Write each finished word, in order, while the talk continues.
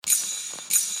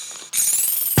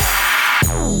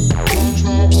Hello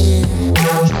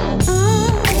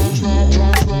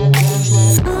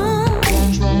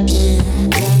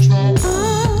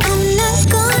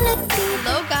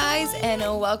guys, and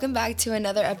welcome back to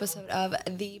another episode of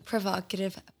the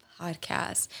Provocative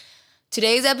Podcast.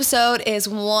 Today's episode is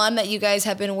one that you guys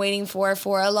have been waiting for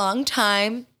a long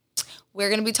time. We're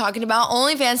going to be talking about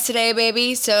OnlyFans today,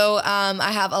 baby. So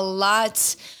I have a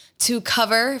lot to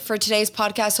cover for today's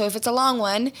podcast. So if it's a long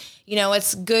one, you know,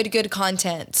 it's good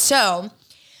content.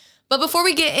 But before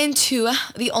we get into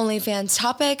the OnlyFans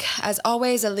topic, as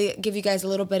always, I'll give you guys a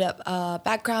little bit of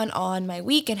background on my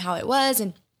week and how it was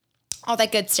and all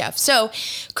that good stuff. So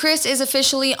Chris is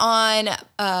officially on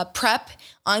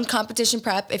competition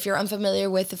prep. If you're unfamiliar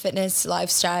with the fitness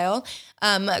lifestyle,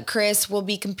 Chris will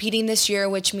be competing this year,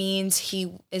 which means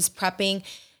he is prepping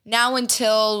now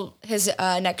until his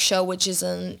next show, which is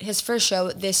his first show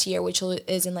this year, which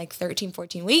is in like 13,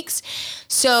 14 weeks.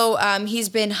 So he's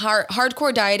been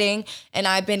hardcore dieting, and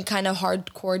I've been kind of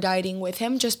hardcore dieting with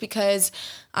him just because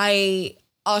I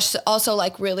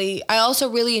also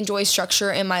really enjoy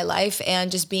structure in my life, and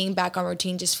just being back on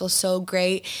routine just feels so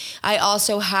great. I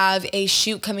also have a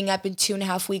shoot coming up in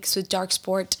 2.5 weeks with Dark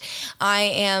Sport. I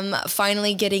am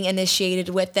finally getting initiated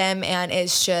with them, and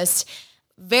it's just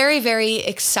very, very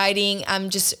exciting.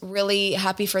 I'm just really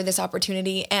happy for this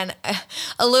opportunity, and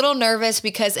a little nervous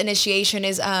because initiation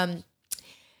is it's a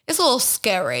little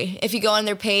scary. If you go on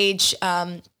their page,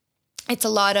 it's a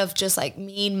lot of just like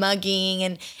mean mugging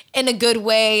and in a good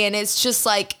way. And it's just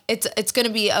like, it's going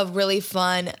to be a really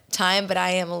fun time, but I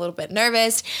am a little bit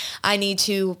nervous. I need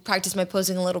to practice my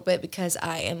posing a little bit because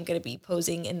I am going to be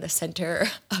posing in the center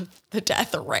of the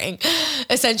death ring,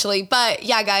 essentially. But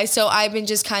yeah, guys, so I've been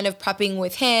just kind of prepping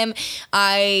with him.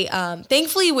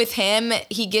 Thankfully with him,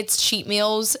 he gets cheat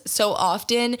meals so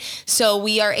often. So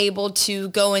we are able to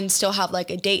go and still have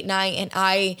like a date night, and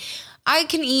I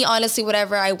can eat honestly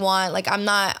whatever I want. Like, I'm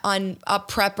not on a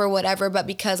prep or whatever, but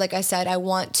because, like I said, I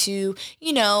want to,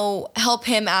 you know, help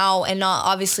him out and not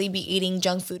obviously be eating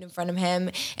junk food in front of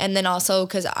him. And then also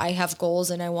because I have goals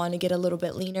and I want to get a little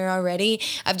bit leaner already,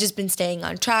 I've just been staying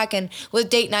on track. And with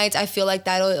date nights, I feel like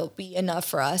that'll be enough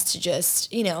for us to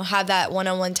just, you know, have that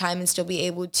one-on-one time and still be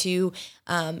able to,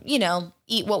 you know,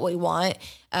 eat what we want.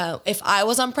 If I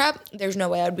was on prep, there's no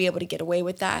way I'd be able to get away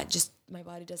with that. Just my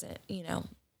body doesn't, you know,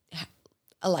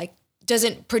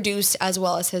 doesn't produce as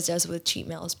well as his does with cheat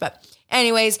meals. But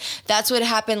anyways, that's what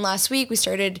happened last week. He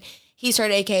started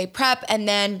AKA prep, and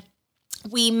then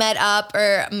we met up,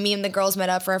 or me and the girls met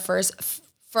up for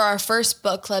our first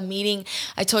book club meeting.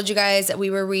 I told you guys that we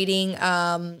were reading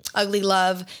Ugly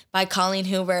Love by Colleen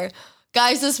Hoover.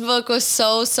 Guys, this book was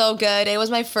so good. It was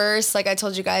my first, like I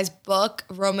told you guys, book,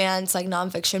 romance, like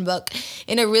nonfiction book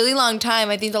in a really long time.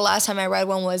 I think the last time I read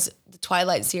one was the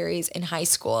Twilight series in high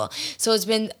school. So it's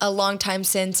been a long time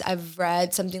since I've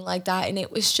read something like that, and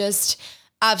it was just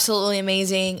absolutely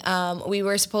amazing. We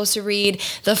were supposed to read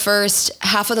the first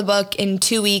half of the book in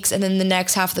 2 weeks, and then the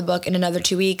next half of the book in another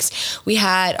 2 weeks. We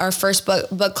had our first book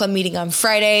club meeting on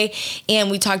Friday, and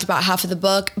we talked about half of the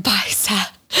book.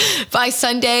 By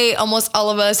Sunday, almost all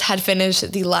of us had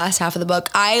finished the last half of the book.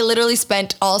 I literally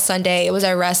spent all Sunday, it was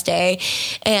our rest day,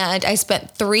 and I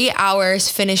spent 3 hours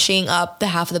finishing up the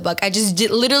half of the book. I just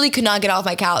literally could not get off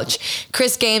my couch.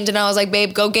 Chris gamed, and I was like,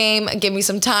 babe, go game, give me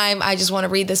some time. I just want to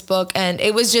read this book. And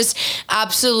it was just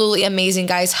absolutely amazing,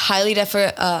 guys. Highly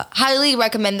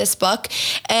recommend this book.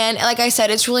 And like I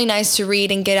said, it's really nice to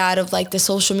read and get out of like the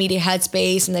social media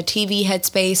headspace and the TV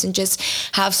headspace and just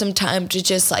have some time to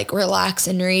just like relax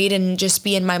and read and just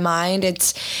be in my mind.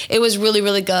 It was really,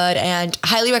 really good, and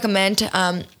highly recommend.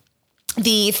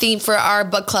 The theme for our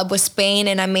book club was Spain,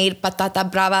 and I made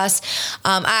patata bravas.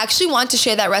 I actually want to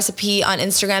share that recipe on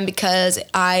Instagram because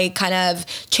I kind of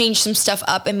changed some stuff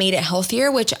up and made it healthier,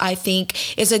 which I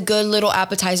think is a good little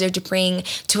appetizer to bring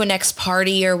to a next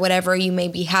party or whatever you may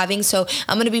be having. So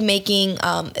I'm going to be making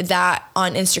that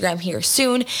on Instagram here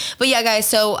soon. But yeah, guys,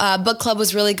 so book club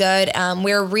was really good.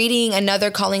 We're reading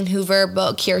another Colleen Hoover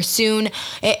book here soon.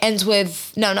 It ends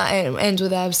with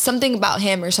something about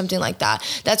him or something like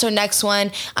that. That's our next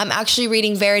one. I'm actually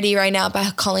reading Verity right now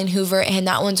by Colleen Hoover, and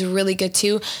that one's really good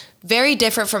too. Very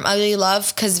different from Ugly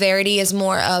Love because Verity is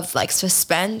more of like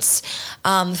suspense,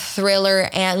 thriller,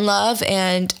 and love.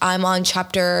 And I'm on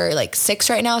chapter like 6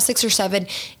 right now, 6 or 7.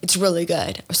 It's really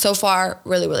good. So far,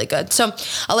 really, really good. So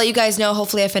I'll let you guys know.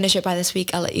 Hopefully I finish it by this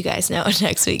week. I'll let you guys know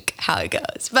next week how it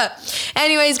goes. But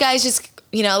anyways, guys, just,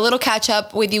 a little catch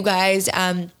up with you guys.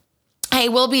 I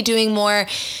will be doing more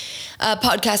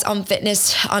podcast on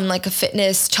fitness, on like a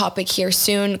fitness topic here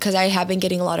soon, because I have been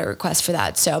getting a lot of requests for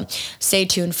that. So stay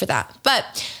tuned for that.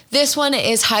 But this one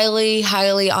is highly,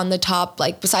 highly on the top,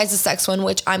 like besides the sex one,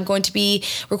 which I'm going to be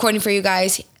recording for you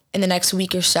guys in the next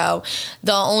week or so.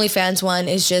 The OnlyFans one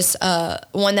is just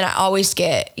one that I always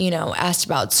get, asked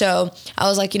about. So I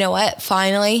was like, you know what?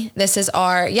 Finally, this is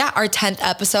our 10th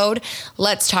episode.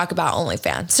 Let's talk about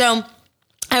OnlyFans. So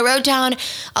I wrote down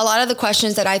a lot of the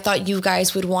questions that I thought you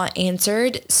guys would want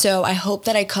answered. So I hope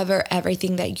that I cover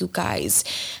everything that you guys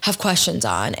have questions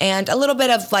on, and a little bit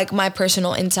of like my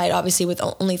personal insight, obviously, with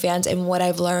OnlyFans and what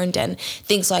I've learned and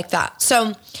things like that.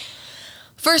 So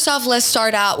first off, let's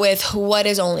start out with what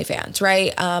is OnlyFans,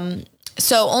 right?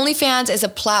 So OnlyFans is a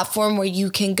platform where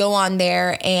you can go on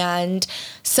there and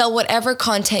sell whatever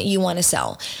content you want to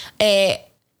sell.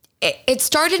 It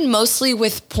started mostly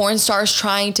with porn stars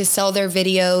trying to sell their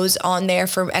videos on there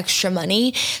for extra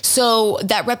money. So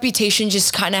that reputation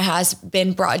just kind of has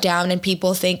been brought down, and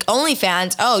people think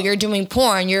OnlyFans, oh, you're doing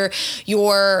porn, you're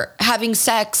having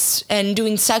sex and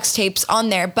doing sex tapes on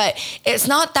there. But it's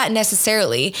not that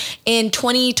necessarily. In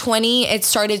 2020, it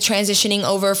started transitioning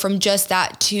over from just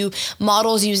that to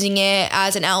models using it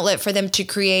as an outlet for them to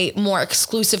create more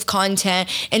exclusive content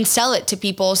and sell it to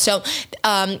people. So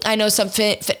I know some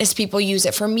fitness people use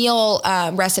it for meal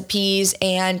recipes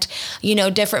and,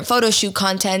 different photo shoot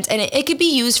content. And it could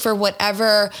be used for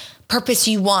whatever purpose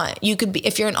you want. You could be,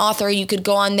 if you're an author, you could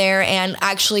go on there and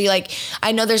actually, like,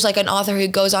 I know there's like an author who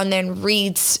goes on there and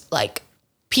reads like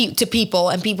to people,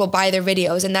 and people buy their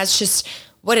videos, and that's just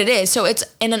what it is. So it's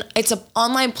an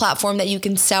online platform that you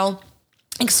can sell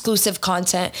exclusive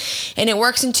content, and it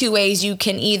works in two ways. You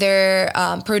can either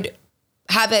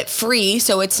have it free,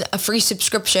 so it's a free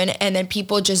subscription, and then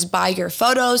people just buy your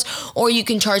photos, or you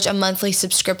can charge a monthly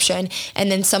subscription, and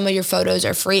then some of your photos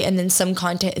are free, and then some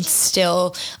content is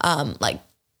still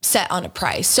set on a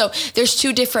price. So there's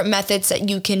two different methods that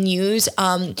you can use.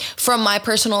 From my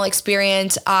personal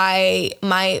experience,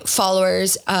 my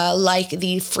followers like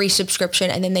the free subscription,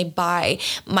 and then they buy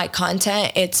my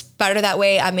content. It's better that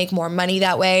way. I make more money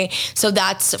that way. So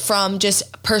that's from just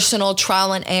personal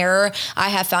trial and error. I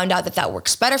have found out that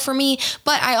works better for me,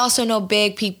 but I also know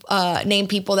big name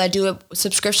people that do a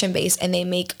subscription base, and they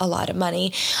make a lot of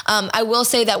money. I will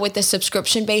say that with the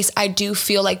subscription base, I do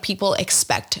feel like people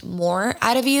expect more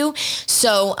out of you.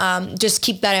 So just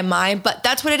keep that in mind. But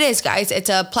that's what it is, guys. It's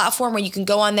a platform where you can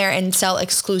go on there and sell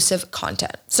exclusive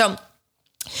content. So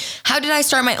how did I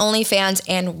start my OnlyFans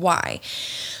and why?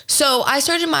 So I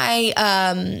started my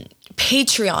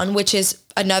Patreon, which is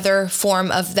another form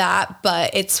of that,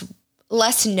 but it's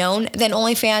less known than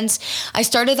OnlyFans. I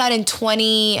started that in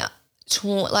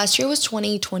last year was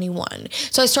 2021.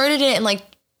 So I started it in like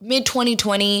mid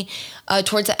 2020,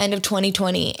 towards the end of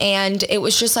 2020. And it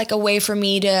was just like a way for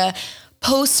me to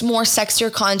post more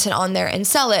sexier content on there and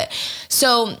sell it.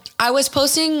 So I was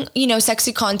posting,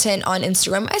 sexy content on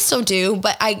Instagram. I still do,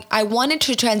 but I wanted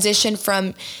to transition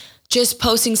from just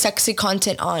posting sexy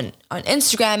content on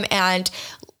Instagram and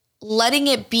letting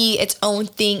it be its own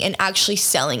thing and actually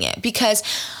selling it, because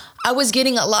I was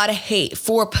getting a lot of hate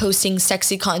for posting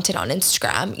sexy content on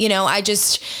Instagram.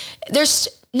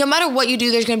 No matter what you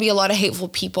do, there's going to be a lot of hateful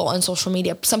people on social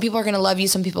media. Some people are going to love you.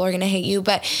 Some people are going to hate you.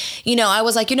 But, I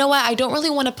was like, you know what? I don't really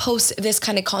want to post this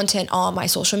kind of content on my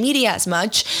social media as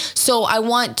much. So I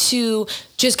want to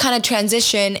just kind of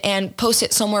transition and post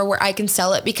it somewhere where I can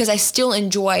sell it, because I still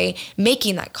enjoy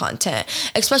making that content,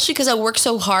 especially because I work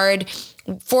so hard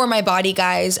for my body,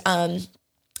 guys. And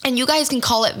you guys can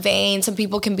call it vain. Some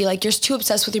people can be like, you're too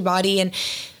obsessed with your body, and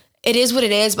it is what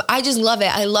it is, but I just love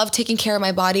it. I love taking care of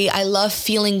my body. I love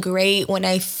feeling great. When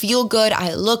I feel good,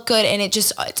 I look good, and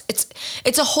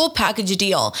it's a whole package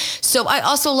deal. So I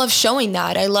also love showing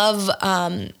that. I love,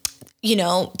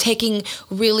 taking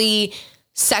really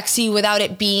sexy without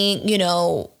it being,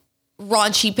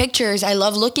 raunchy pictures. I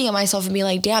love looking at myself and being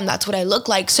like, damn, that's what I look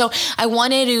like. So I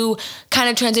wanted to kind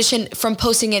of transition from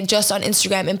posting it just on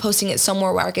Instagram and posting it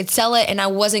somewhere where I could sell it, and I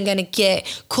wasn't going to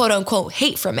get quote unquote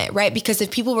hate from it, right? Because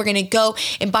if people were going to go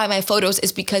and buy my photos,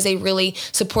 it's because they really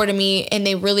supported me and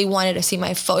they really wanted to see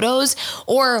my photos.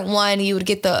 Or one, you would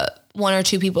get the one or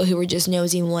two people who were just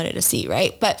nosy and wanted to see,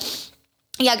 right? But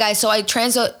yeah, guys, so I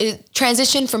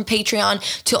transitioned from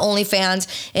Patreon to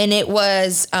OnlyFans, and it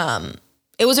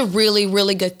it was a really,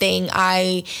 really good thing.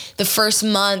 The first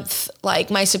month,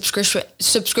 like my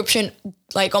subscription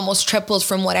like almost tripled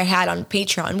from what I had on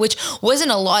Patreon, which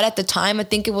wasn't a lot at the time. I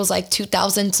think it was like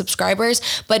 2,000 subscribers,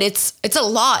 but it's a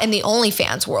lot in the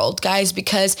OnlyFans world, guys,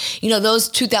 because, you know, those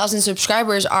 2,000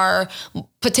 subscribers are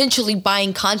potentially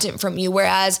buying content from you.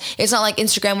 Whereas it's not like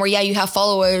Instagram where, yeah, you have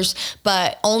followers,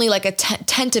 but only like a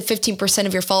 10 to 15%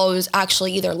 of your followers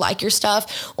actually either like your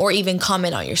stuff or even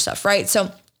comment on your stuff, right?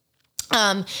 So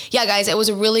yeah, guys, it was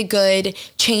a really good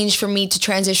change for me to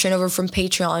transition over from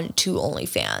Patreon to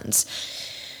OnlyFans.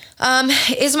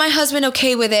 Is my husband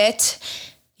okay with it?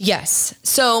 Yes.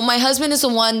 So my husband is the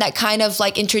one that kind of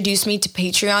like introduced me to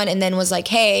Patreon and then was like,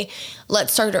 hey,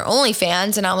 let's start our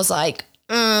OnlyFans. And I was like,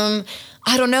 I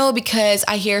don't know, because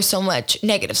I hear so much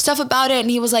negative stuff about it. And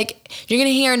he was like, you're going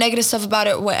to hear negative stuff about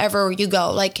it wherever you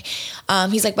go. Like,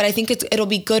 he's like, but I think it'll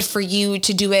be good for you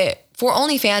to do it for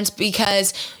OnlyFans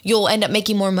because you'll end up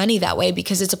making more money that way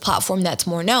because it's a platform that's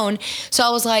more known. So I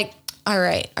was like, all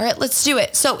right, let's do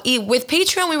it. So with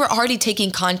Patreon, we were already taking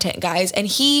content, guys, and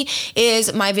he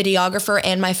is my videographer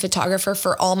and my photographer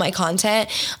for all my content,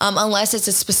 unless it's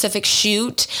a specific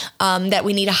shoot that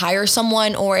we need to hire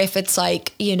someone, or if it's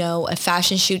like, you know, a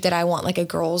fashion shoot that I want like a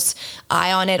girl's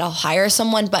eye on it, I'll hire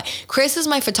someone. But Chris is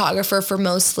my photographer for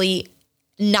mostly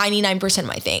 99% of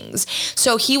my things.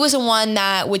 So he was the one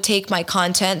that would take my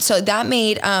content. So that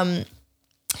made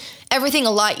everything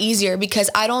a lot easier, because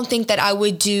I don't think that I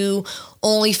would do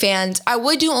OnlyFans. I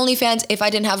would do OnlyFans if I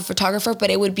didn't have a photographer, but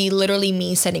it would be literally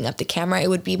me setting up the camera. It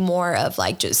would be more of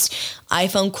like just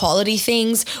iPhone quality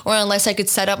things, or unless I could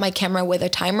set up my camera with a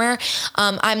timer.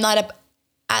 I'm not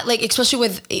like, especially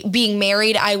with being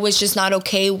married, I was just not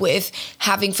okay with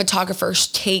having photographers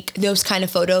take those kind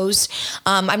of photos.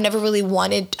 I've never really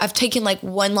I've taken like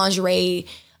one lingerie,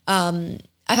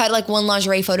 I've had like one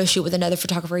lingerie photo shoot with another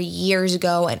photographer years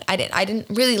ago, and I didn't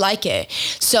really like it.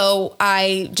 So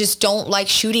I just don't like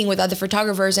shooting with other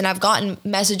photographers. And I've gotten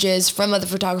messages from other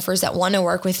photographers that want to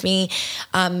work with me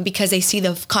because they see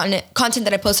the content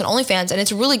that I post on OnlyFans, and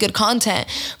it's really good content,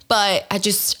 but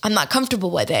I'm not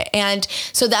comfortable with it. And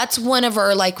so that's one of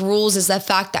our like rules, is the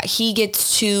fact that he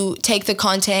gets to take the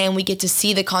content and we get to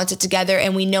see the content together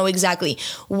and we know exactly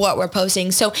what we're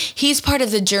posting. So he's part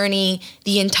of the journey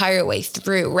the entire way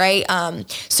through. Right.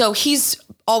 So he's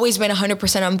always been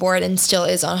 100% on board and still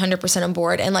is 100% on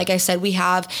board. And like I said, we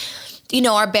have, you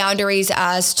know, our boundaries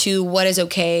as to what is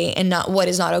okay and what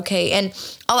is not okay. And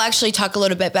I'll actually talk a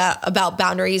little bit about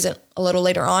boundaries a little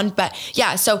later on. But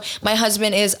yeah, so my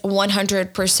husband is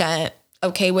 100%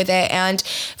 okay with it. And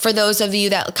for those of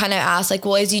you that kind of ask like,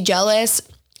 well, is he jealous?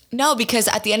 No, because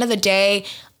at the end of the day,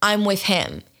 I'm with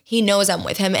him. He knows I'm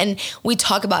with him, and we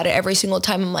talk about it every single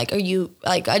time. I'm like, are you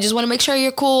like, I just want to make sure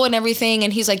you're cool and everything.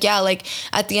 And he's like, yeah, like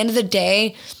at the end of the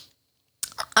day,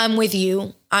 I'm with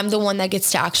you. I'm the one that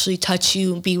gets to actually touch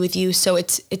you and be with you. So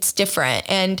it's different.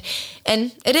 And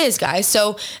it is, guys.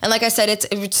 So, and like I said,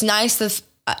 it's nice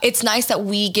that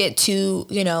we get to,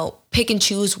 you know, pick and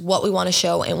choose what we want to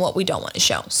show and what we don't want to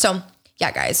show. So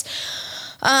yeah, guys,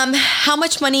 how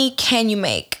much money can you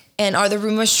make? And are the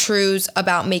rumors true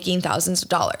about making thousands of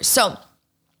dollars? So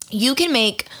you can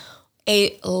make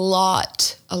a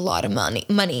lot of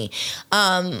money.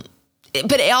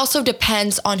 But it also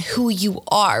depends on who you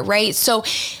are, right? So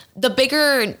the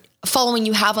bigger following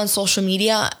you have on social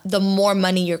media, the more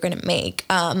money you're going to make.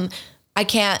 I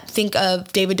can't think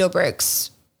of David Dobrik's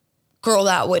girl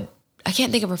I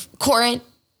can't think of her.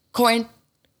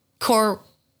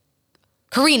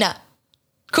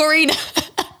 Corina.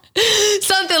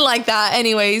 Something like that.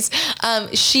 Anyways,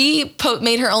 she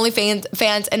made her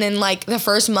OnlyFans, and in like the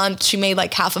first month, she made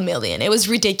like $500,000. It was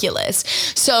ridiculous.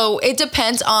 So it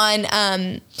depends on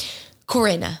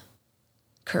Corina.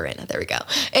 There we go.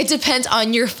 It depends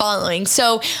on your following.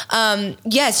 So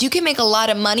yes, you can make a lot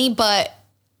of money, but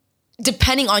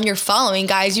depending on your following,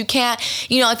 guys, you can't,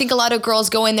 you know, I think a lot of girls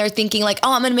go in there thinking like,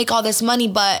 oh, I'm going to make all this money,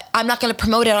 but I'm not going to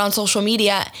promote it on social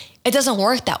media. It doesn't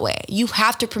work that way. You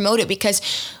have to promote it, because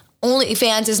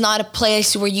OnlyFans is not a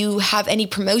place where you have any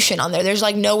promotion on there. There's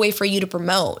like no way for you to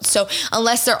promote. So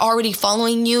unless they're already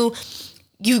following you,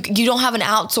 you don't have an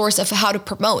outsource of how to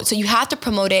promote. So you have to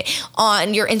promote it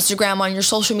on your Instagram, on your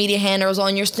social media handles,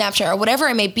 on your Snapchat, or whatever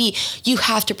it may be. You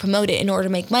have to promote it in order to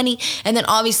make money. And then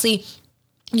obviously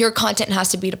your content has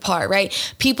to be to par, right?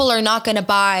 People are not going to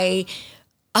buy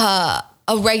a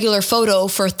regular photo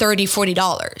for $30,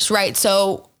 $40, right?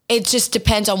 So it just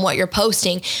depends on what you're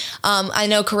posting. I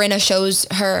know Corinna shows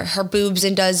her boobs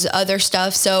and does other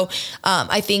stuff. So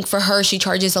I think for her, she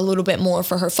charges a little bit more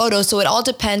for her photos. So it all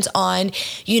depends on,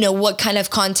 what kind of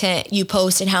content you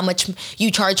post and how much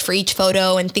you charge for each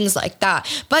photo and things like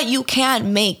that. But you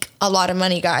can make a lot of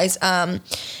money, guys.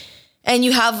 And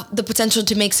you have the potential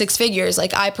to make 6 figures.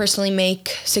 Like I personally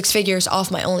make 6 figures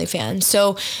off my OnlyFans.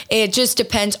 So it just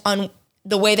depends on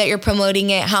the way that you're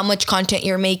promoting it, how much content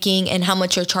you're making, and how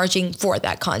much you're charging for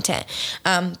that content.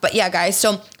 But yeah, guys,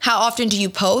 so how often do you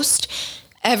post?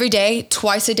 Every day,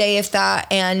 twice a day, if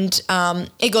that. And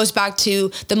it goes back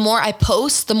to the more I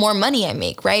post, the more money I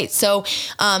make, right? So,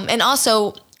 and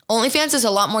also, OnlyFans is a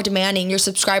lot more demanding. Your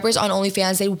subscribers on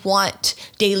OnlyFans, they want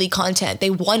daily content. They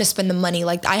want to spend the money.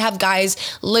 Like I have guys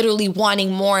literally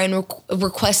wanting more and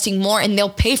requesting more, and they'll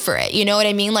pay for it. You know what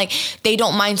I mean? Like they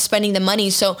don't mind spending the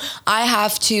money. So I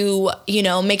have to,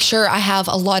 make sure I have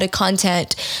a lot of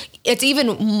content. It's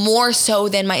even more so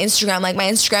than my Instagram. Like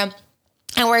my Instagram,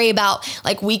 I worry about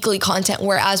like weekly content,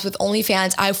 whereas with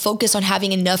OnlyFans, I focus on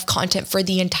having enough content for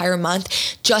the entire month,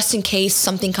 just in case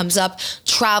something comes up,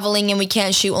 traveling and we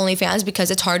can't shoot OnlyFans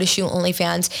because it's hard to shoot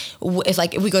OnlyFans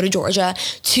if we go to Georgia,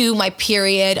 to my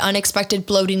period, unexpected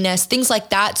bloatiness, things like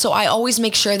that. So I always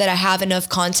make sure that I have enough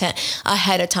content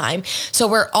ahead of time. So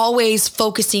we're always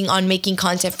focusing on making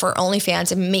content for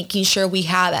OnlyFans and making sure we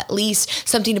have at least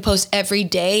something to post every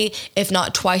day, if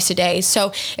not twice a day.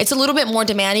 So it's a little bit more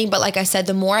demanding, but like I said,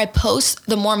 the more I post,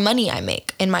 the more money I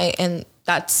make and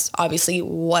that's obviously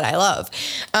what I love.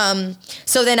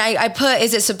 So then I put,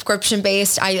 is it subscription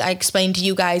based? I explained to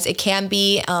you guys, it can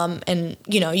be, and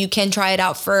you can try it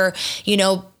out for,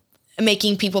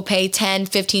 making people pay $10,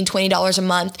 $15, $20 a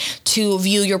month to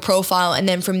view your profile, and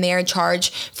then from there charge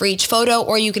for each photo,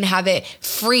 or you can have it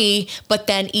free, but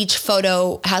then each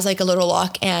photo has like a little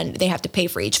lock and they have to pay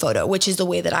for each photo, which is the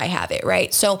way that I have it,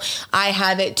 right? So I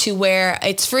have it to where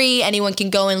it's free, anyone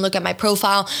can go and look at my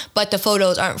profile, but the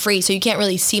photos aren't free, so you can't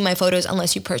really see my photos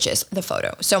unless you purchase the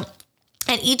photo. So,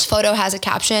 and each photo has a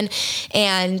caption,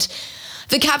 and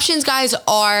the captions, guys,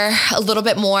 are a little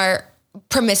bit more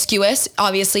promiscuous.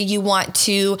 Obviously, you want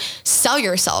to sell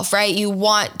yourself, right? You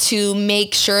want to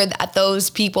make sure that those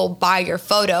people buy your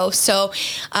photo. So,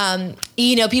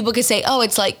 people could say, oh,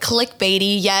 it's like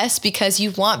clickbaity. Yes, because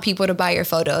you want people to buy your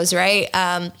photos, right?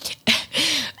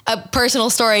 A personal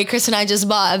story, Chris and I just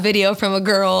bought a video from a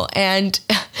girl, and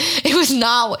it was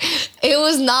not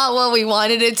what we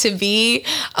wanted it to be.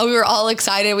 We were all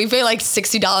excited. We paid like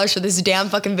 $60 for this damn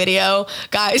fucking video,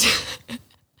 guys.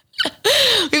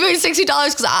 We paid $60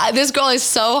 because this girl is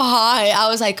so hot. I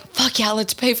was like, fuck yeah,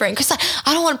 let's pay for it. Because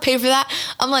I don't want to pay for that.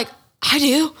 I'm like, I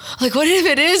do. Like, what if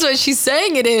it is what she's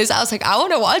saying it is? I was like, I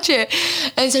want to watch it.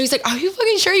 And so he's like, are you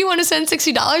fucking sure you want to spend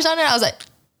 $60 on it? I was like,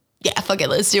 yeah, fuck it,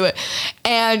 let's do it.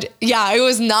 And yeah, it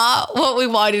was not what we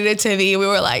wanted it to be. We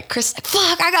were like, Chris,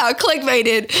 fuck, I got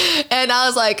clickbaited. And I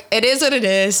was like, it is what it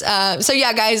is. So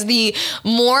yeah, guys, the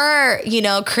more,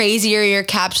 crazier your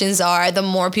captions are, the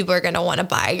more people are going to want to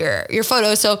buy your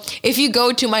photos. So if you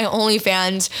go to my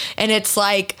OnlyFans and it's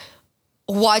like,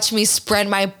 watch me spread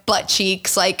my butt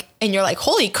cheeks, like, and you're like,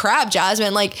 holy crap,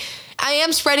 Jasmine, like, I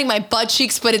am spreading my butt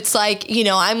cheeks, but it's like,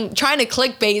 I'm trying to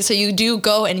clickbait, so you do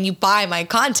go and you buy my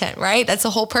content, right? That's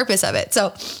the whole purpose of it.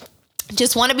 So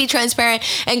just want to be transparent.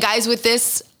 And guys, with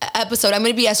this episode, I'm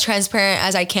going to be as transparent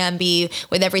as I can be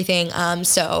with everything.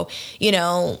 So,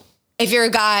 if you're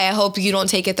a guy, I hope you don't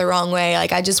take it the wrong way.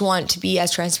 Like, I just want to be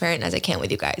as transparent as I can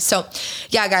with you guys. So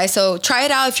yeah, guys, so try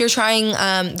it out if you're trying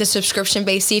the subscription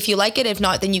base. See if you like it. If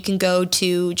not, then you can go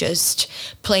to just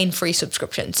plain free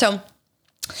subscription. So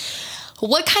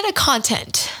what kind of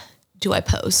content do I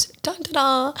post? Dun, dun,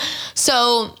 dun.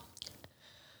 So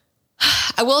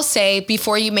I will say,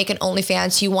 before you make an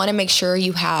OnlyFans, you want to make sure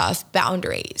you have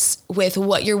boundaries with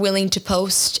what you're willing to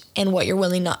post and what you're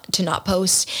willing to not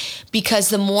post, because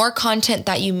the more content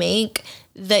that you make,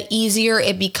 the easier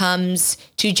it becomes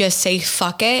to just say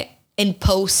fuck it and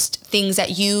post things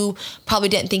that you probably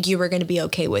didn't think you were going to be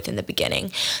okay with in the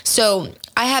beginning. So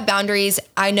I have boundaries.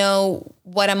 I know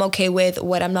what I'm okay with,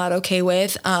 what I'm not okay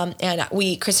with. And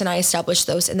Chris and I established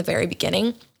those in the very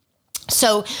beginning.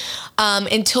 So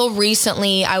until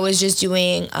recently, I was just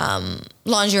doing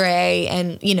lingerie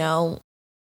and,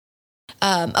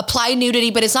 applied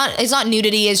nudity, but it's not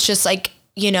nudity. It's just like,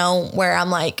 where I'm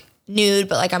like nude,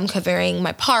 but like I'm covering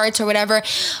my parts or whatever.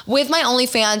 With my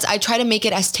OnlyFans, I try to make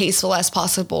it as tasteful as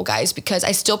possible, guys, because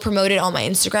I still promote it on my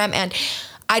Instagram, and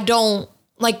I don't,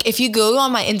 like, if you go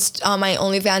on my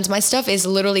OnlyFans, my stuff is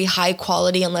literally high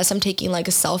quality unless I'm taking like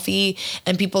a selfie,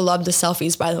 and people love the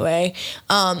selfies, by the way.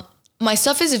 my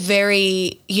stuff is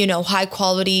very, high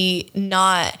quality,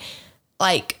 not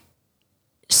like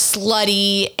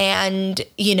slutty and,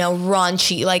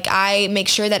 raunchy. Like I make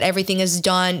sure that everything is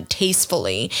done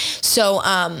tastefully. So,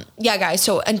 yeah, guys.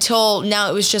 So until now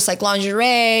it was just like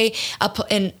lingerie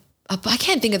and I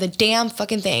can't think of the damn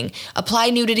fucking thing.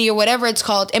 Applied nudity or whatever it's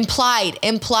called. Implied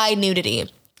nudity.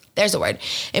 There's the word.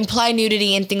 Implied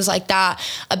nudity and things like that.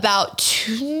 About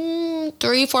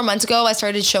 3-4 months ago, I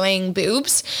started showing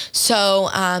boobs. So,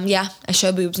 yeah, I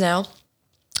show boobs now.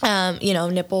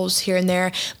 Nipples here and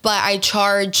there, but I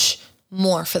charge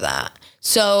more for that.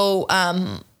 So,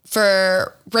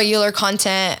 for regular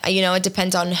content, it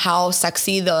depends on how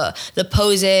sexy the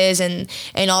pose is and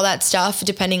all that stuff.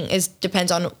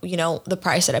 Depends on, the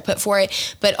price that I put for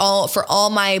it. But for all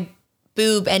my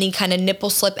boob, any kind of nipple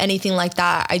slip, anything like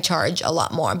that, I charge a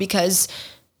lot more because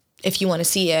if you want to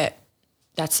see it,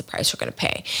 that's the price you're going to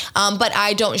pay. But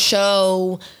I don't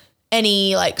show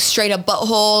any like straight up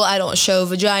butthole. I don't show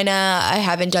vagina. I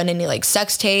haven't done any like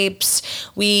sex tapes.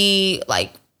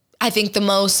 I think the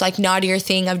most like naughtier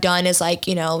thing I've done is like,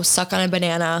 suck on a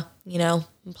banana,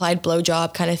 implied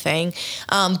blowjob kind of thing.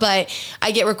 But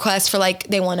I get requests for like,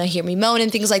 they want to hear me moan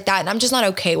and things like that. And I'm just not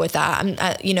okay with that.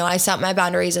 I set my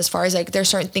boundaries as far as like, there's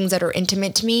certain things that are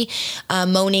intimate to me.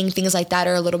 Moaning, things like that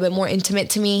are a little bit more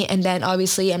intimate to me. And then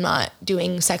obviously I'm not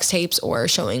doing sex tapes or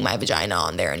showing my vagina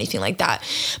on there or anything like that.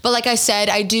 But like I said,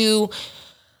 I do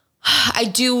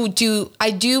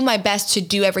my best to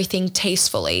do everything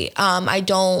tastefully.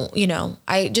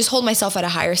 I just hold myself at a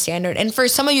higher standard. And for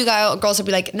some of you girls will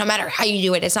be like, no matter how you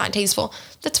do it, it's not tasteful.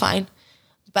 That's fine.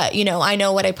 But I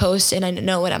know what I post and I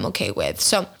know what I'm okay with.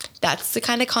 So that's the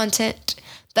kind of content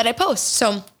that I post.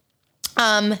 So,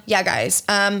 yeah, guys,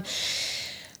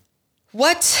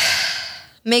 what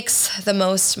makes the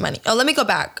most money? Oh, let me go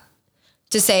back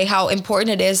to say how important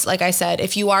it is, like I said,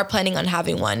 if you are planning on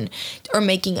having one or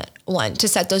making one, to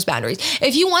set those boundaries.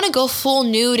 If you want to go full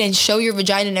nude and show your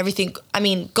vagina and everything,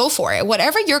 go for it.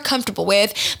 Whatever you're comfortable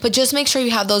with, but just make sure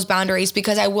you have those boundaries,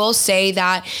 because I will say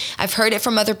that I've heard it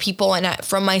from other people and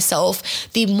from myself.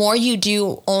 The more you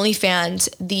do OnlyFans,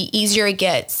 the easier it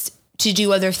gets to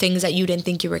do other things that you didn't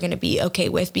think you were going to be okay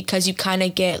with, because you kind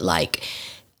of get like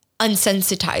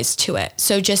unsensitized to it.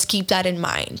 So just keep that in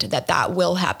mind, that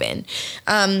will happen.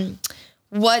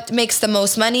 What makes the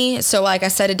most money? So like I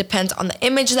said, it depends on the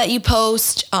image that you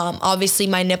post. Obviously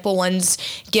my nipple ones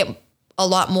get a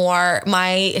lot more.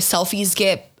 My selfies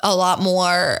get a lot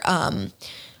more,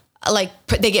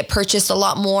 they get purchased a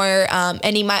lot more.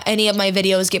 Any of my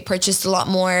videos get purchased a lot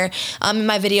more. In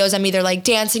my videos, I'm either like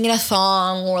dancing in a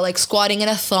thong or like squatting in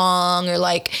a thong or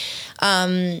like,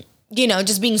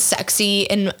 just being sexy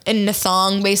in a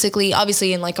thong, basically,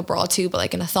 obviously in like a bra too, but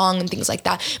like in a thong and things like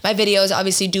that. My videos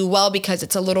obviously do well because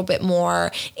it's a little bit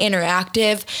more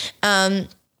interactive.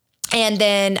 And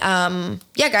then,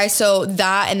 yeah, guys, so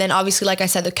that, and then obviously, like I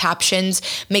said, the captions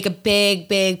make a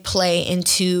big play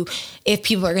into if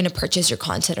people are going to purchase your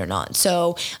content or not.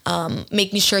 So,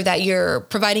 making sure that you're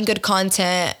providing good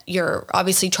content, you're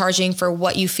obviously charging for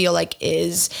what you feel like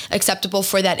is acceptable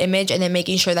for that image, and then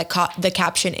making sure that the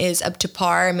caption is up to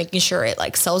par and making sure it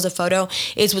like sells a photo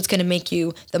is what's going to make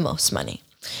you the most money.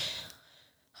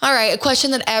 All right, a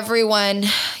question that everyone,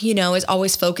 is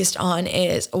always focused on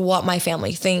is what my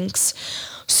family thinks.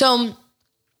 So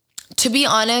to be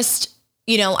honest,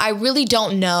 I really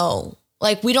don't know.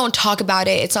 Like, we don't talk about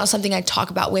it. It's not something I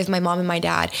talk about with my mom and my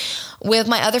dad. With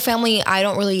my other family, I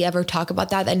don't really ever talk about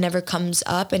that. That never comes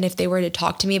up. And if they were to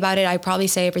talk to me about it, I'd probably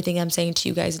say everything I'm saying to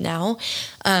you guys now.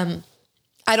 I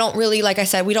don't really, like I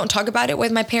said, we don't talk about it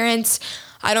with my parents.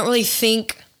 I don't really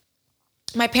think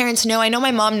my parents know. I know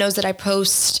my mom knows that I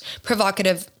post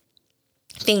provocative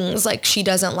things. Like, she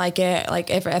doesn't like it. Like,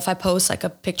 if I post like a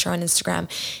picture on Instagram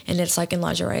and it's like in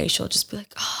lingerie, she'll just be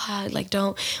like, why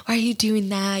are you doing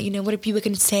that? What are people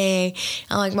going to say?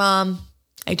 I'm like, Mom,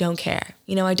 I don't care.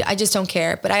 I just don't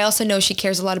care. But I also know she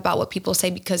cares a lot about what people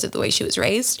say because of the way she was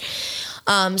raised.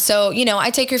 So, I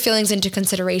take her feelings into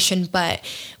consideration, but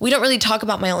we don't really talk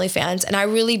about my OnlyFans, and I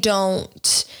really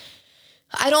don't.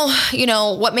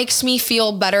 What makes me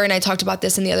feel better, and I talked about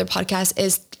this in the other podcast,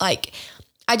 is like,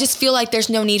 I just feel like there's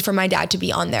no need for my dad to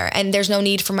be on there, and there's no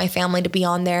need for my family to be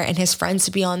on there and his friends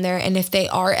to be on there. And if they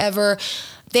ever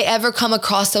come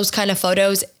across those kind of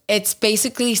photos, it's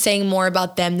basically saying more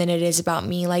about them than it is about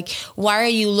me. Like, why are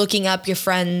you looking up your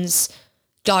friend's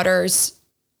daughter's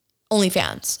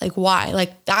OnlyFans? Like, why?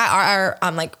 Like,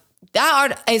 I'm like,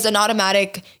 that is an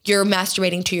automatic, you're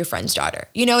masturbating to your friend's daughter.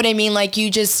 You know what I mean? Like,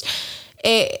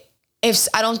 if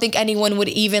I don't think anyone would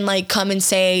even like come and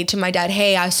say to my dad,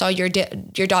 hey, I saw your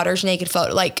daughter's naked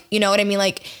photo. Like, you know what I mean?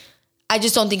 Like, I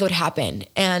just don't think it would happen.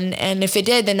 And if it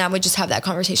did, then I would just have that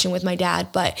conversation with my dad.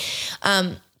 But,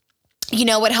 you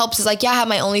know, what helps is like, yeah, I have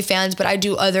my OnlyFans, but I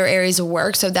do other areas of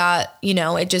work so that, you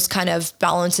know, it just kind of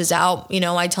balances out. You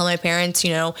know, I tell my parents,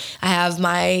 you know, I have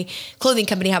my clothing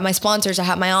company, I have my sponsors, I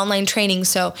have my online training.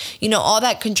 So, you know, all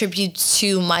that contributes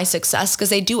to my success because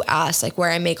they do ask like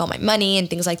where I make all my money and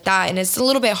things like that. And it's a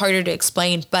little bit harder to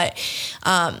explain, but,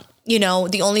 you know,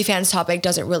 the OnlyFans topic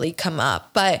doesn't really come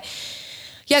up. But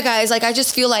yeah, guys, like I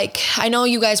just feel like, I know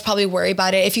you guys probably worry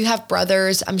about it. If you have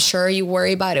brothers, I'm sure you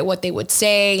worry about it, what they would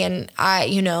say. And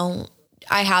you know,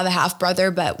 I have a half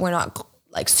brother, but we're not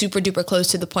like super duper close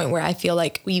to the point where I feel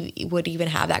like we would even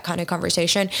have that kind of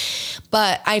conversation.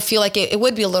 But I feel like it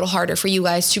would be a little harder for you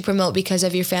guys to promote because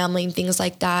of your family and things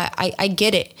like that. I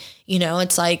get it. You know,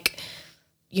 it's like,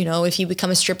 you know, if you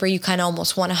become a stripper, you kind of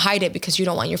almost want to hide it because you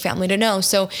don't want your family to know.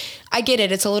 So I get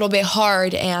it. It's a little bit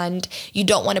hard and you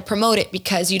don't want to promote it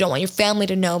because you don't want your family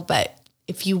to know. But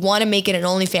if you want to make it an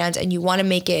OnlyFans and you want to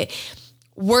make it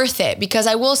worth it, because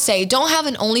I will say, don't have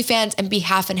an OnlyFans and be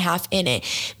half and half in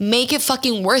it. Make it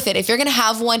fucking worth it. If you're going to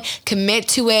have one, commit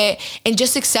to it and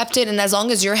just accept it. And as long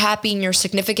as you're happy and your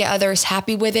significant other is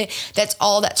happy with it, that's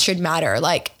all that should matter.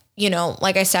 Like, you know,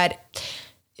 like I said,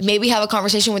 maybe have a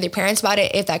conversation with your parents about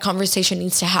it if that conversation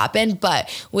needs to happen. But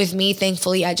with me,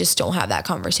 thankfully, I just don't have that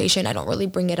conversation. I don't really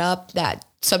bring it up. That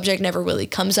subject never really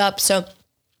comes up. So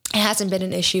it hasn't been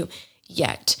an issue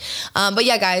yet. But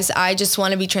yeah, guys, I just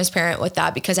want to be transparent with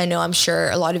that because I know I'm sure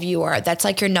a lot of you are. That's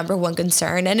like your number one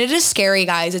concern. And it is scary,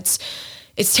 guys.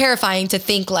 It's terrifying to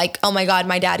think like, oh my God,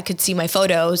 my dad could see my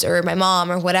photos or my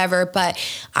mom or whatever, but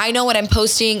I know what I'm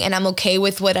posting and I'm okay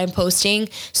with what I'm posting.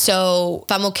 So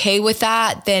if I'm okay with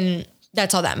that, then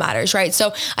that's all that matters, right?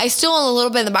 So I still, a little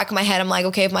bit in the back of my head, I'm like,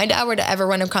 okay, if my dad were to ever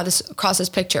run across this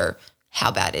picture, how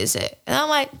bad is it? And I'm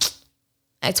like,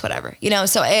 it's whatever, you know?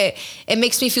 So it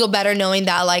makes me feel better knowing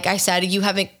that, like I said, you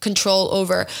have control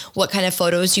over what kind of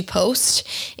photos you post.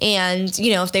 And,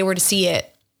 you know, if they were to see it,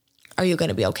 are you going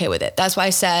to be okay with it? That's why I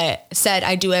said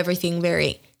I do everything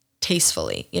very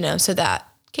tastefully, you know, so that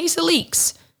in case it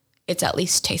leaks, it's at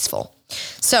least tasteful.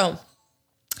 So,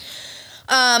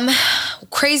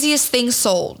 craziest thing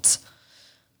sold.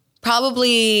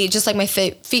 Probably just like my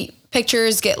feet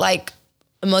pictures get like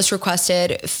the most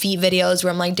requested, feet videos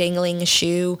where I'm like dangling a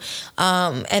shoe.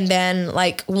 And then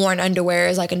like worn underwear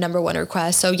is like a number one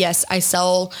request. So yes, I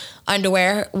sell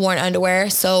worn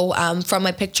underwear. So from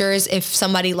my pictures, if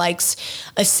somebody likes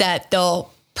a set,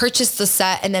 they'll purchase the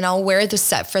set and then I'll wear the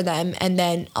set for them and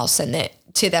then I'll send it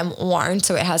to them worn.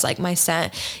 So it has like my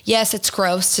scent. Yes, it's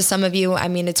gross to some of you. I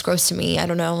mean, it's gross to me. I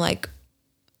don't know, like,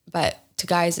 but to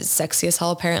guys, it's sexy as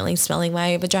hell, apparently, smelling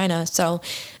my vagina. So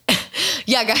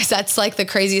yeah, guys, that's like the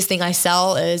craziest thing I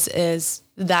sell is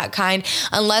that kind.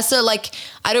 Unless they're like,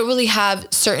 I don't really have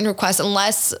certain requests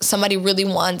unless somebody really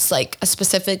wants like a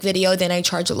specific video, then I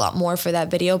charge a lot more for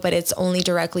that video, but it's only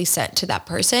directly sent to that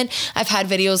person. I've had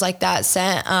videos like that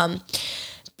sent,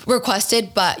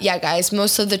 requested, but yeah, guys,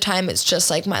 most of the time it's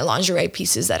just like my lingerie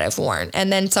pieces that I've worn.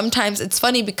 And then sometimes it's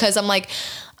funny because I'm like,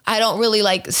 I don't really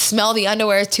like smell the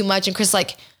underwear too much. And Chris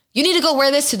like, you need to go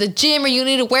wear this to the gym or you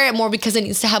need to wear it more because it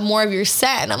needs to have more of your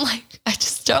set. And I'm like, I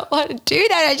just don't want to do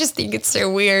that. I just think it's so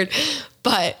weird,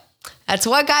 but that's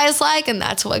what guys like. And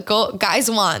that's what guys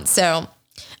want. So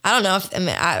I don't know if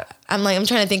I'm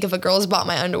trying to think if a girl's bought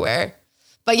my underwear,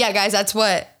 but yeah, guys, that's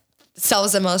what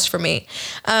sells the most for me.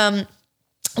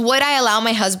 Would I allow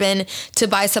my husband to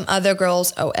buy some other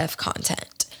girls' OF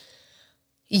content?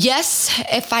 Yes,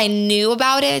 if I knew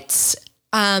about it.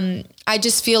 I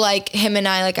just feel like him and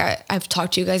I, like I've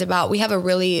talked to you guys about, we have a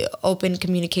really open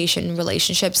communication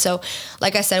relationship. So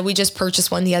like I said, we just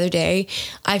purchased one the other day.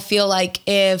 I feel like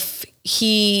if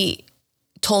he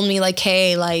told me like,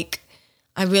 hey, like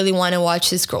I really want to watch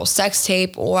this girl's sex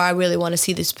tape or I really want to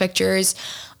see these pictures,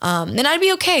 then I'd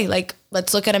be okay. Like,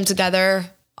 let's look at them together.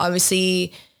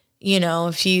 Obviously, you know,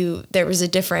 if he wants to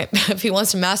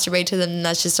masturbate to them, then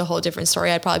that's just a whole different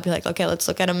story. I'd probably be like, okay, let's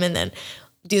look at them and then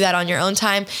do that on your own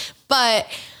time. But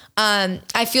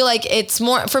I feel like it's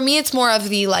more of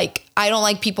the, like, I don't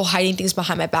like people hiding things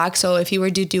behind my back. So if he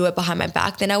were to do it behind my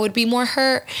back, then I would be more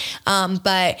hurt.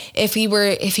 But if he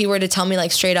were to tell me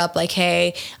like straight up, like,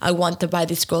 hey, I want to buy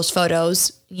this girl's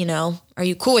photos, you know, are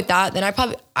you cool with that? Then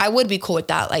I would be cool with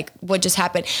that. Like what just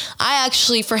happened.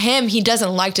 For him, he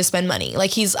doesn't like to spend money.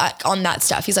 Like he's on that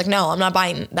stuff. He's like, no, I'm not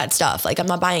buying that stuff. Like I'm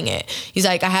not buying it. He's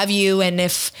like, I have you. And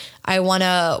if I want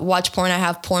to watch porn, I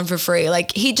have porn for free.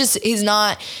 Like he's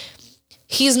not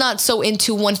so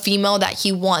into one female that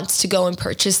he wants to go and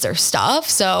purchase their stuff.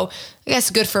 So I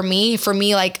guess good for me. For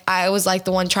me, like, I was like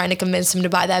the one trying to convince him to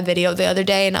buy that video the other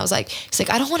day. And I was like, he's like,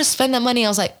 I don't want to spend that money. I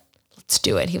was like, let's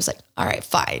do it. He was like, all right,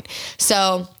 fine.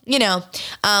 So, you know,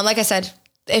 like I said,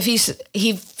 if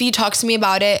he talks to me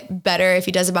about it, better. If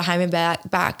he does it behind my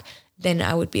back, then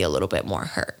I would be a little bit more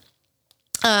hurt.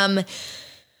 All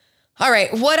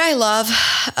right. What I love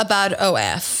about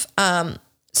OF.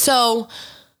 So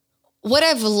what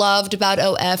I've loved about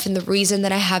OF and the reason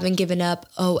that I haven't given up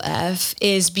OF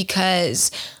is because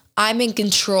I'm in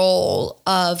control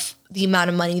of the amount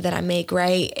of money that I make,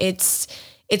 right? It's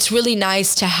really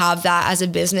nice to have that as a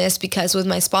business because with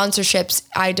my sponsorships,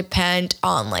 I depend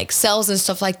on like sales and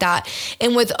stuff like that.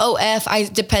 And with OF, I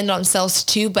depend on sales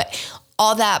too, but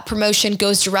all that promotion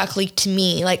goes directly to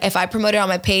me. Like if I promote it on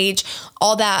my page,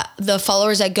 all that, the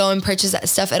followers that go and purchase that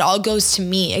stuff, it all goes to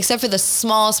me, except for the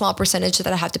small percentage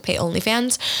that I have to pay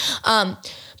OnlyFans.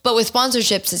 But with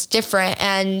sponsorships, it's different.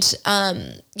 And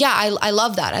yeah, I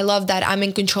love that. I love that I'm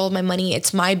in control of my money.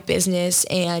 It's my business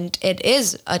and it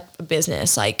is a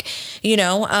business, like, you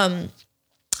know,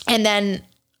 and then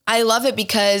I love it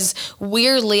because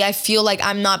weirdly, I feel like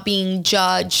I'm not being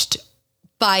judged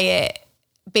by it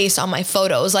based on my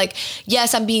photos. Like,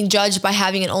 yes, I'm being judged by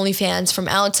having an OnlyFans from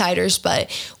outsiders,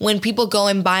 but when people go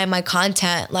and buy my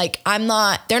content, like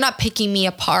they're not picking me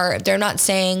apart. They're not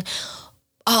saying,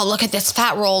 oh, look at this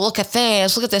fat roll, look at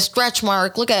this, look at this stretch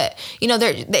mark, look at, you know,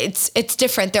 it's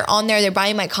different. They're on there, they're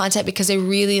buying my content because they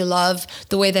really love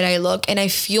the way that I look. And I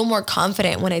feel more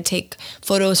confident when I take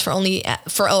photos for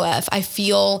OF. I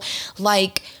feel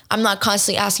like I'm not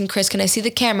constantly asking Chris, can I see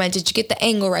the camera? Did you get the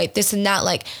angle right? This and that.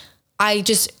 Like, I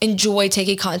just enjoy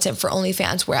taking content for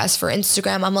OnlyFans, whereas for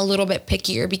Instagram, I'm a little bit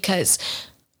pickier because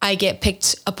I get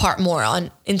picked apart more on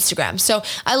Instagram. So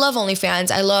I love OnlyFans.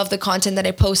 I love the content that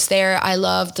I post there. I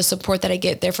love the support that I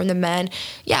get there from the men.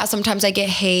 Yeah, sometimes I get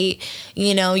hate.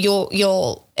 You know, you're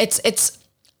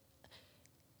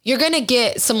gonna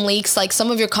get some leaks. Like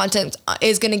some of your content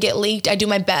is gonna get leaked. I do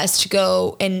my best to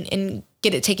go and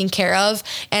get it taken care of.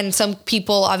 And some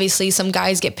people, obviously some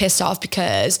guys get pissed off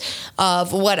because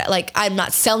of what, like, I'm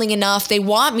not selling enough. They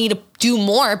want me to do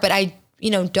more, but I,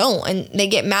 you know, don't. And they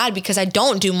get mad because I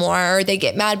don't do more, or they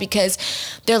get mad because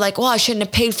they're like, well, I shouldn't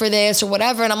have paid for this or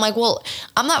whatever. And I'm like, well,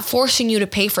 I'm not forcing you to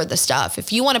pay for the stuff.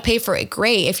 If you want to pay for it,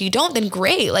 great. If you don't, then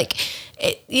great. Like,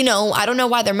 you know, I don't know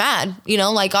why they're mad, you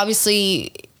know, like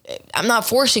obviously I'm not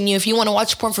forcing you. If you want to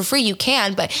watch porn for free, you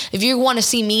can. But if you want to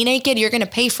see me naked, you're going to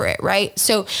pay for it, right?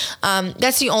 So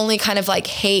that's the only kind of like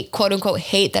hate, quote unquote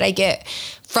hate that I get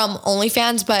from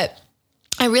OnlyFans. But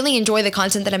I really enjoy the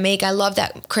content that I make. I love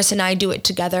that Chris and I do it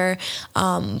together.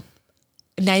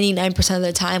 99% of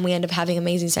the time we end up having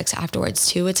amazing sex afterwards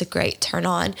too. It's a great turn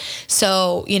on.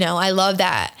 So, you know, I love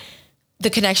that the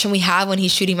connection we have when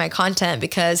he's shooting my content,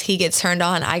 because he gets turned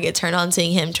on, I get turned on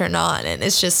seeing him turned on. And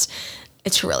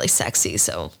it's really sexy.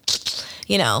 So,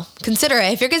 you know, consider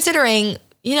it. If you're considering,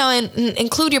 you know, and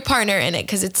include your partner in it,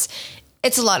 because it's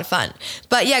a lot of fun.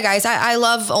 But yeah, guys, I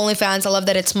love OnlyFans. I love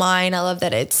that it's mine. I love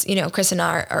that it's, you know, Chris and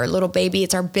our little baby.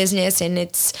 It's our business, and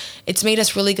it's made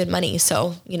us really good money.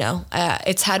 So, you know,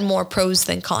 it's had more pros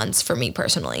than cons for me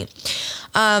personally.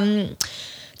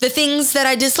 The things that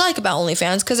I dislike about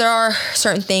OnlyFans, because there are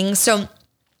certain things. So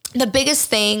the biggest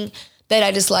thing that I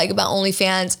dislike about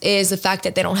OnlyFans is the fact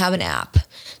that they don't have an app.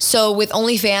 So with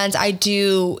OnlyFans,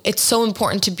 it's so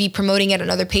important to be promoting it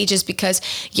on other pages, because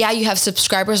yeah, you have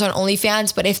subscribers on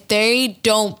OnlyFans, but if they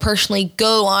don't personally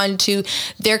go onto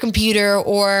their computer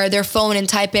or their phone and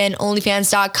type in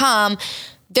onlyfans.com,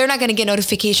 they're not going to get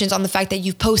notifications on the fact that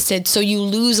you've posted. So you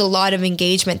lose a lot of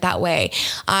engagement that way.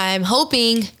 I'm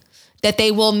hoping that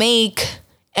they will make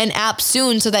an app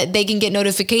soon so that they can get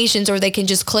notifications, or they can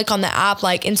just click on the app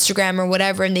like Instagram or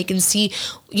whatever, and they can see,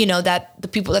 you know, that the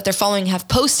people that they're following have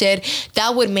posted.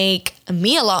 That would make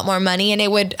me a lot more money, and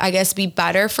it would, I guess, be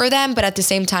better for them. But at the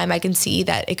same time, I can see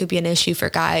that it could be an issue for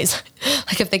guys.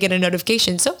 Like if they get a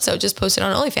notification, so just posted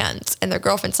on OnlyFans, and their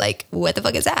girlfriend's like, what the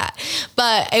fuck is that?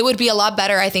 But it would be a lot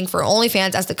better, I think, for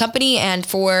OnlyFans as the company and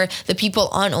for the people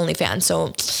on OnlyFans.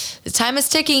 So the time is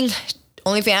ticking.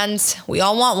 OnlyFans, we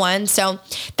all want one. So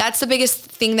that's the biggest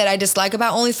thing that I dislike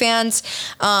about OnlyFans.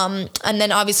 And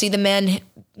then obviously the men,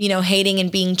 you know, hating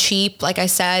and being cheap. Like I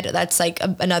said, that's like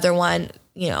another one.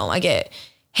 You know, I get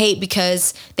hate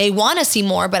because they want to see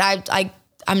more, but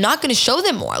I'm not going to show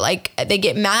them more. Like they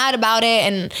get mad about it,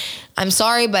 and I'm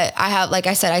sorry, but I have, like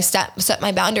I said, I set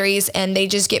my boundaries, and they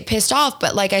just get pissed off.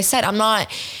 But like I said, I'm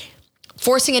not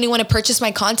forcing anyone to purchase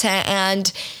my content.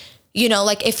 And you know,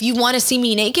 like if you want to see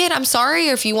me naked, I'm sorry.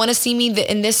 Or if you want to see me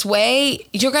in this way,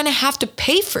 you're going to have to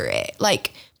pay for it.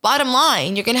 Like bottom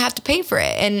line, you're going to have to pay for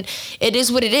it. And it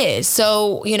is what it is.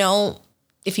 So,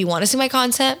 if you want to see my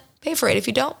content, pay for it. If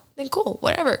you don't, then cool,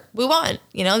 whatever, move on.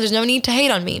 There's no need to hate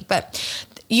on me, but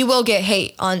you will get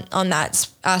hate on that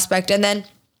aspect. And then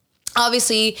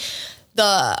obviously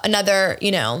another,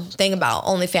 thing about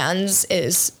OnlyFans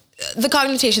is the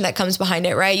connotation that comes behind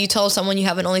it, right? You tell someone you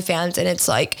have an OnlyFans and it's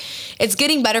like, it's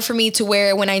getting better for me to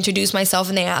where when I introduce myself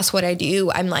and they ask what I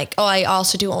do, I'm like, oh, I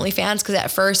also do OnlyFans. Because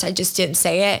at first I just didn't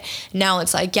say it. Now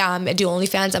it's like, yeah, I do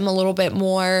OnlyFans. I'm a little bit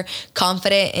more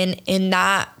confident in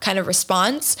that kind of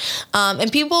response.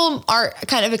 And people are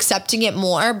kind of accepting it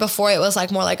more. Before it was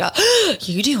like more like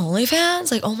you do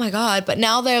OnlyFans? Like, oh my God. But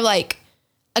now they're like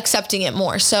accepting it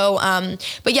more. So,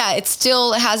 but yeah, it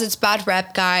has its bad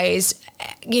rep, guys.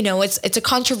 It's a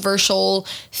controversial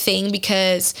thing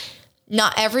because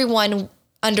not everyone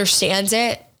understands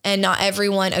it and not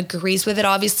everyone agrees with it.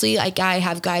 Obviously, like I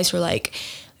have guys who are like,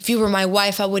 if you were my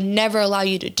wife, I would never allow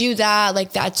you to do that.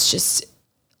 Like, that's just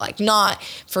like not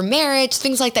for marriage,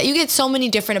 things like that. You get so many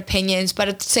different opinions, but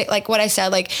it's like what I said,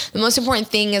 like the most important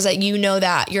thing is that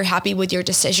that you're happy with your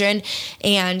decision,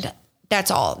 and that's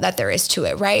all that there is to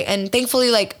it, right? And thankfully,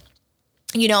 like,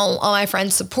 all my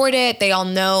friends support it. They all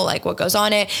know like what goes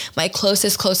on it. My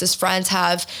closest friends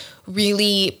have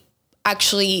really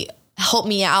actually helped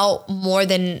me out more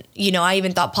than, I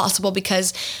even thought possible,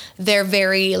 because they're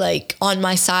very like on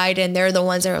my side, and they're the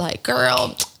ones that are like,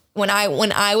 girl, when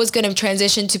I was going to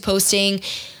transition to posting,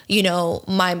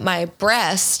 my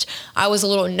breast, I was a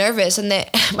little nervous, and then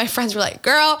my friends were like,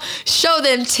 girl, show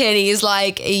them titties.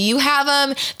 Like, you have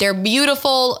them, they're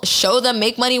beautiful, show them,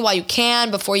 make money while you can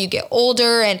before you get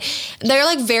older. And they're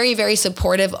like very, very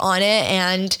supportive on it.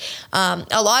 And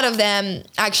a lot of them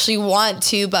actually want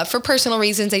to, but for personal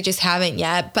reasons, they just haven't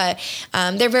yet. But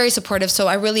they're very supportive. So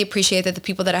I really appreciate that the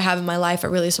people that I have in my life are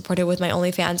really supportive with my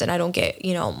OnlyFans, and I don't get,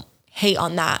 hate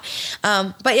on that.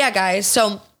 But yeah, guys,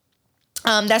 so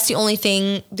that's the only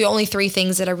three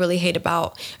things that I really hate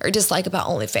about or dislike about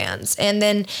OnlyFans. And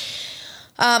then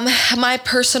my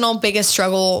personal biggest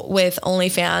struggle with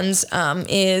OnlyFans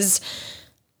is,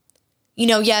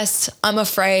 yes, I'm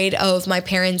afraid of my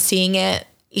parents seeing it.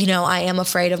 I am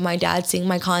afraid of my dad seeing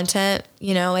my content.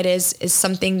 It is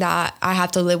something that I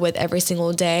have to live with every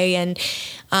single day. And,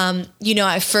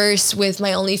 at first with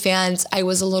my OnlyFans, I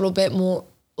was a little bit more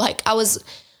like, I was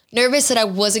nervous that I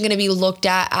wasn't going to be looked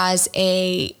at as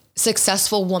a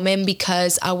successful woman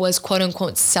because I was quote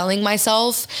unquote selling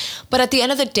myself. But at the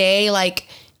end of the day, like,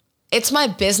 it's my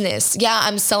business. Yeah,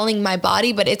 I'm selling my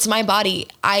body, but it's my body.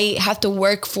 I have to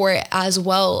work for it as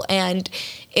well. And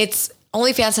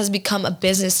OnlyFans has become a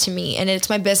business to me, and it's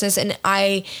my business, and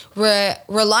I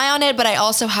rely on it, but I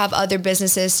also have other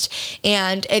businesses,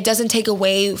 and it doesn't take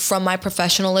away from my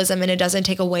professionalism, and it doesn't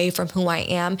take away from who I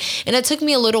am. And it took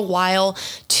me a little while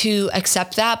to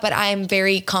accept that, but I am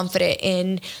very confident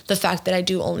in the fact that I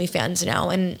do OnlyFans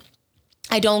now, and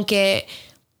I don't get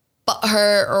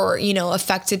her or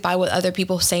affected by what other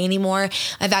people say anymore.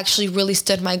 I've actually really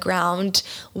stood my ground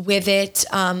with it,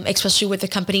 especially with the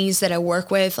companies that I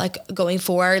work with, like going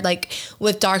forward. Like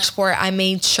with Dark Sport, I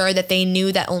made sure that they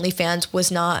knew that OnlyFans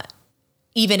was not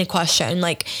even a question.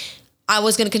 Like, I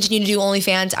was going to continue to do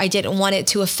OnlyFans. I didn't want it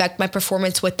to affect my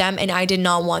performance with them, and I did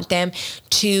not want them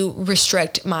to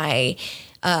restrict my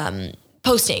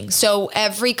posting. So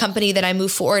every company that I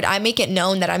move forward, I make it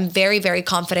known that I'm very, very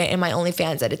confident in my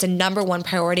OnlyFans, that it's a number one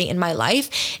priority in my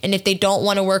life. And if they don't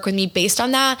want to work with me based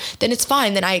on that, then it's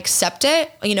fine. Then I accept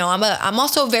it. I'm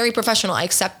also very professional. I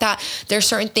accept that there's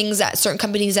certain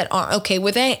companies that aren't okay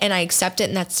with it, and I accept it,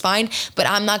 and that's fine. But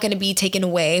I'm not going to be taken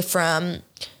away from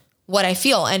what I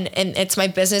feel. And it's my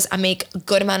business. I make a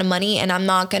good amount of money, and I'm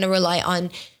not going to rely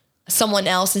on someone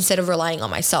else instead of relying on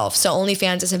myself. So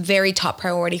OnlyFans is a very top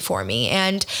priority for me.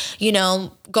 And,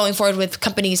 going forward with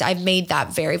companies, I've made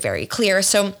that very, very clear.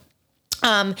 So,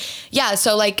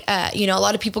 so like, a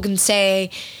lot of people can say,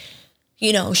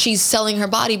 she's selling her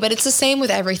body, but it's the same with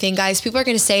everything, guys. People are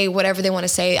going to say whatever they want to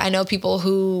say. I know people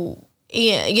who,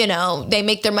 they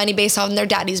make their money based on their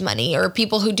daddy's money, or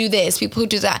people who do this, people who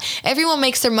do that. Everyone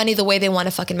makes their money the way they want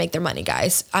to fucking make their money,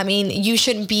 guys. I mean, you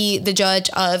shouldn't be the judge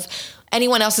of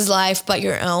anyone else's life but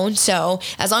your own. So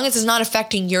as long as it's not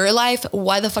affecting your life,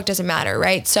 why the fuck does it matter,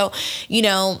 right? So,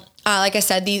 like I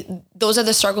said, those are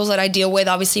the struggles that I deal with,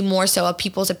 obviously more so of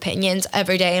people's opinions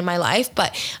every day in my life,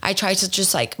 but I try to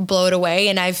just like blow it away.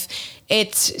 And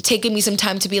it's taken me some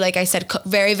time to be, like I said,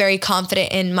 very, very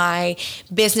confident in my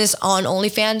business on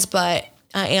OnlyFans, but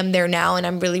I am there now, and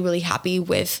I'm really, really happy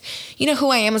with, who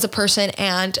I am as a person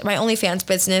and my OnlyFans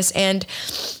business. And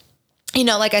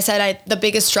like I said, the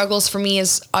biggest struggles for me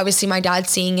is obviously my dad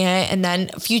seeing it, and then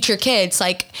future kids.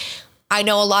 Like, I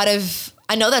know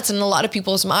that's in a lot of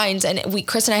people's minds, and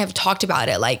Chris and I have talked about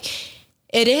it. Like,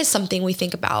 it is something we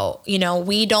think about.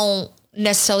 We don't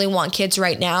necessarily want kids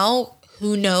right now.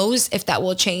 Who knows if that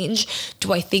will change?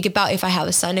 Do I think about if I have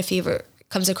a son, if he ever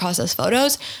comes across those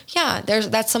photos? Yeah,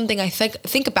 that's something I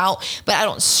think about, but I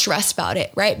don't stress about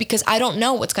it, right? Because I don't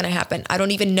know what's going to happen. I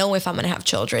don't even know if I'm going to have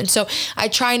children. So I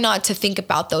try not to think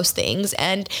about those things.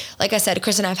 And like I said,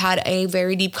 Chris and I have had a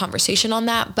very deep conversation on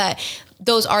that, but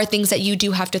those are things that you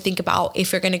do have to think about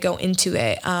if you're going to go into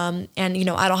it. And,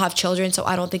 I don't have children, so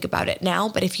I don't think about it now.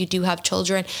 But if you do have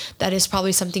children, that is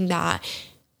probably something that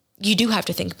you do have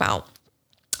to think about.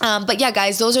 But yeah,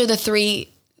 guys, those are the 3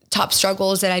 top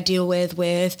struggles that I deal with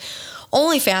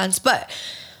OnlyFans. But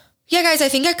yeah, guys, I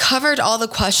think I covered all the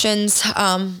questions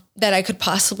that I could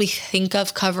possibly think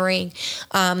of covering.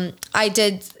 I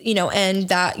did, and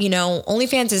that,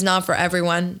 OnlyFans is not for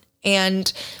everyone.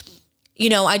 And,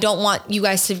 I don't want you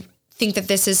guys to think that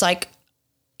this is like,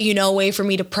 a way for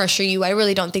me to pressure you. I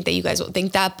really don't think that you guys will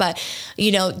think that, but,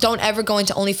 don't ever go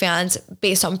into OnlyFans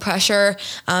based on pressure.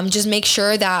 Just make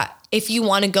sure that if you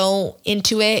want to go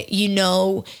into it,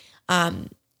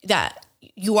 that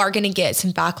you are going to get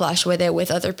some backlash with it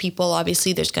with other people.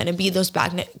 Obviously, there's going to be those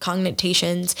bad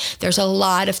connotations. There's a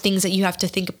lot of things that you have to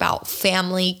think about,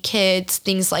 family, kids,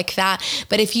 things like that.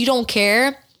 But if you don't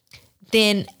care,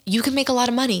 then you can make a lot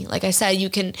of money. Like I said, you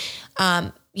can,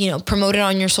 promote it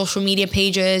on your social media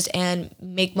pages and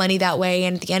make money that way.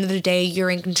 And at the end of the day, you're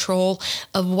in control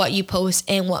of what you post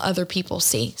and what other people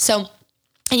see. So,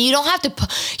 and you don't have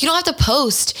to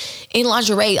post in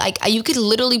lingerie. Like, you could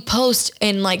literally post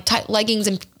in like tight leggings,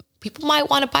 and people might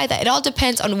want to buy that. It all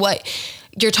depends on what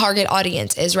your target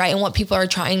audience is, right? And what people are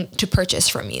trying to purchase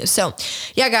from you. So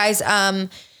yeah, guys,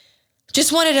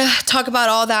 just wanted to talk about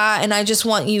all that. And I just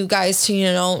want you guys to,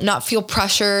 not feel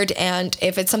pressured. And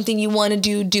if it's something you want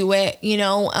to do it,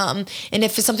 and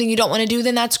if it's something you don't want to do,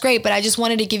 then that's great. But I just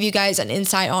wanted to give you guys an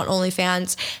insight on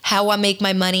OnlyFans, how I make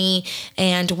my money,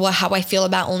 and how I feel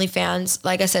about OnlyFans.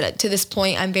 Like I said, to this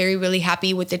point, I'm really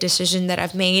happy with the decision that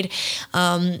I've made.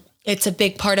 It's a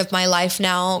big part of my life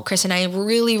now. Chris and I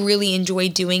really enjoy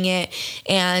doing it.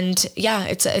 And yeah,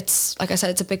 it's like I said,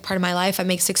 it's a big part of my life. I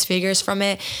make 6 figures from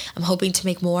it. I'm hoping to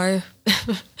make more,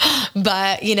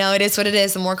 but it is what it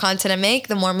is. The more content I make,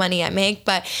 the more money I make.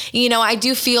 But, I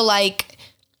do feel like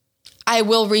I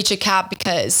will reach a cap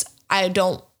because I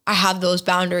have those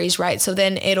boundaries, right? So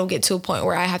then it'll get to a point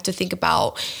where I have to think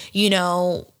about,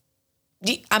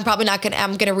 I'm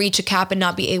going to reach a cap and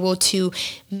not be able to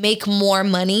make more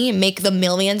money, make the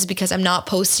millions, because I'm not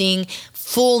posting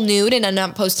full nude and I'm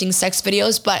not posting sex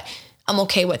videos, but I'm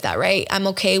okay with that, right? I'm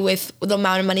okay with the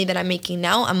amount of money that I'm making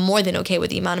now. I'm more than okay with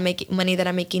the amount of money that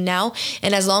I'm making now.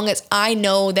 And as long as I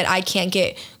know that I can't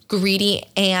get greedy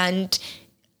and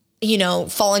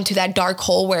fall into that dark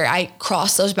hole where I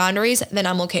cross those boundaries, then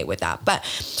I'm okay with that. But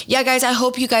yeah, guys, I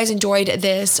hope you guys enjoyed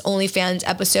this OnlyFans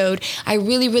episode. I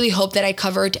really hope that I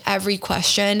covered every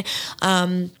question.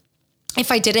 If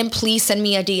I didn't, please send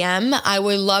me a DM. I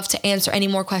would love to answer any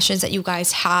more questions that you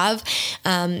guys have.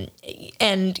 And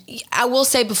I will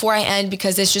say before I end,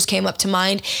 because this just came up to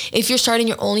mind, if you're starting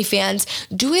your OnlyFans,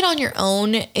 do it on your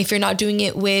own. If you're not doing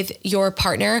it with your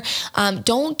partner,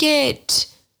 don't get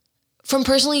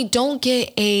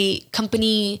a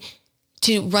company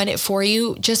to run it for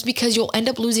you, just because you'll end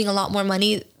up losing a lot more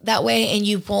money that way, and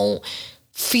you won't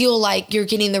feel like you're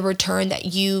getting the return that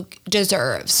you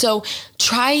deserve. So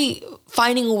try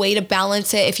finding a way to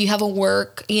balance it. If you have a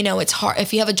work, it's hard.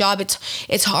 If you have a job,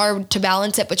 it's hard to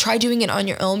balance it, but try doing it on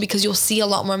your own, because you'll see a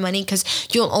lot more money, because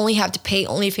you'll only have to pay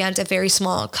OnlyFans a very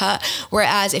small cut.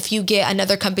 Whereas if you get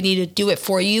another company to do it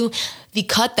for you, the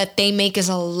cut that they make is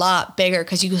a lot bigger,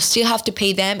 because you still have to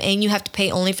pay them and you have to pay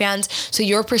OnlyFans. So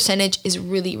your percentage is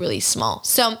really small.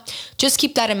 So just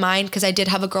keep that in mind, because I did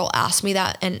have a girl ask me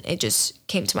that and it just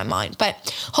came to my mind.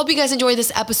 But hope you guys enjoyed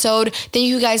this episode. Thank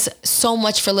you guys so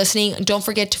much for listening. Don't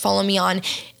forget to follow me on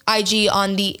IG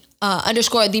on the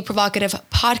 _the provocative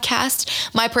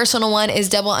podcast. My personal one is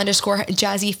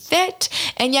 _Jazzy Fit.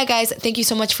 And yeah, guys, thank you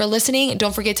so much for listening.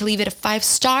 Don't forget to leave it a 5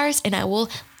 stars, and I will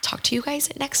talk to you guys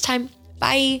next time.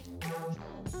 Bye.